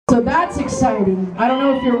So that's exciting. I don't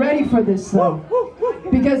know if you're ready for this though,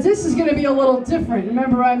 because this is going to be a little different.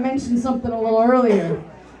 Remember, I mentioned something a little earlier.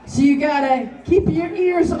 So you gotta keep your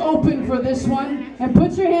ears open for this one and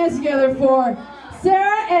put your hands together for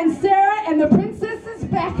Sarah and the Princess's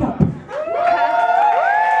Backup.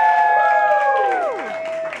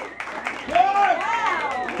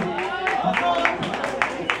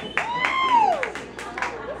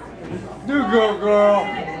 Do go,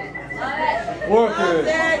 girl. Work it.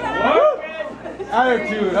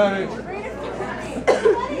 Attitude, honey.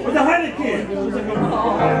 Where's the honey kid?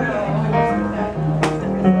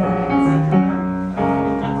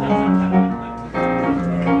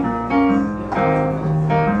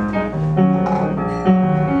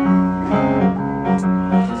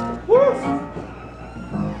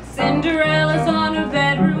 Cinderella's on her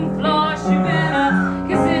bedroom floor. She been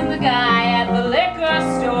kissing the guy at the liquor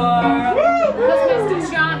store. 'Cause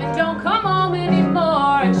Mr. Charming don't come home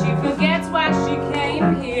anymore, and she forgets why she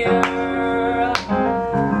came here.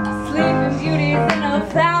 Sleeping Beauty's in a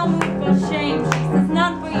foul mood for shame. She says,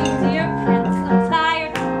 none for you, dear prince, I'm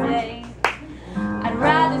tired today. I'd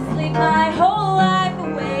rather sleep my whole life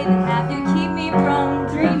away than have you keep me from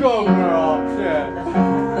dreaming. Go, girl. Yeah.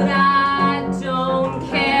 But I don't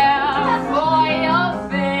care for your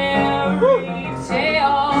fairy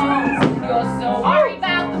tales. You're so worried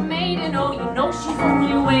about the maiden, oh, you know she's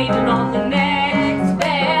only waiting on the next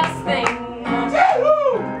best thing. Next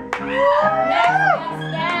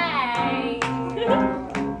best thing.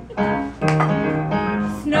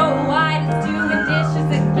 Snow White is doing dishes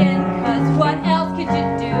again, 'cause what else could you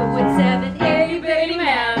do with 7 itty-bitty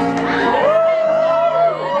men?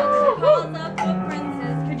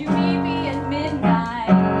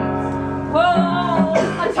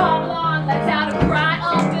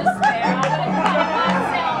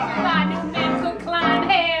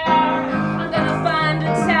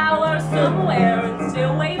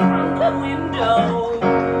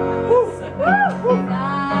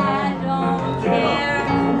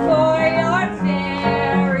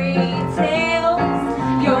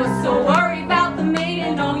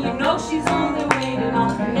 She's